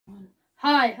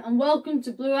Hi and welcome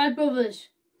to Blue Eyed Brothers.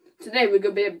 Today we're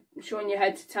going to be showing you how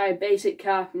to tie a basic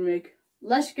carping rig.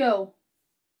 Let's go.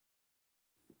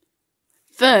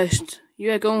 First,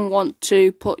 you are going to want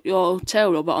to put your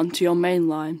tail rubber onto your main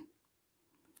line.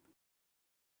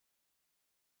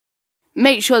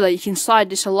 Make sure that you can slide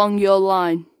this along your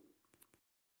line.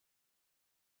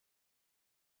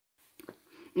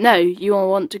 Now you are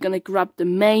going to grab the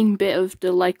main bit of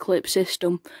the leg clip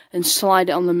system and slide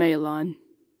it on the main line.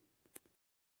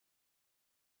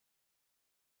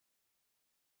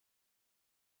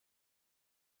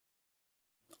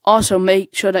 Also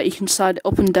make sure that you can slide it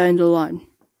up and down the line.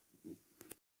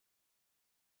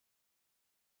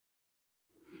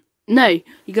 Now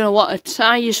you're going to want to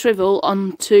tie your swivel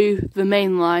onto the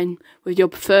main line with your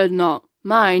preferred knot.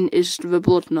 Mine is the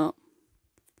blood knot.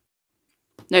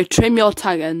 Now trim your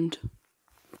tag end.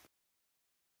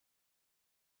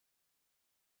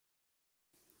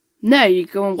 Now you're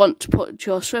going to want to put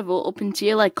your swivel up into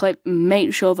your leg clip and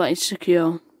make sure that it's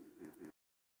secure.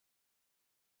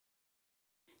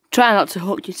 Try not to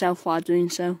hook yourself while doing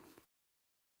so.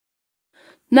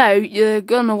 Now you're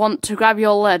going to want to grab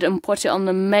your lead and put it on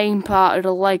the main part of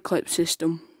the leg clip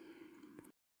system.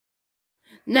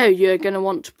 Now you're going to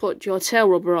want to put your tail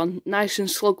rubber on, nice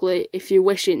and slowly if you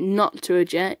wish it not to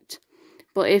eject,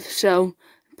 but if so,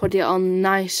 put it on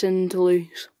nice and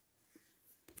loose.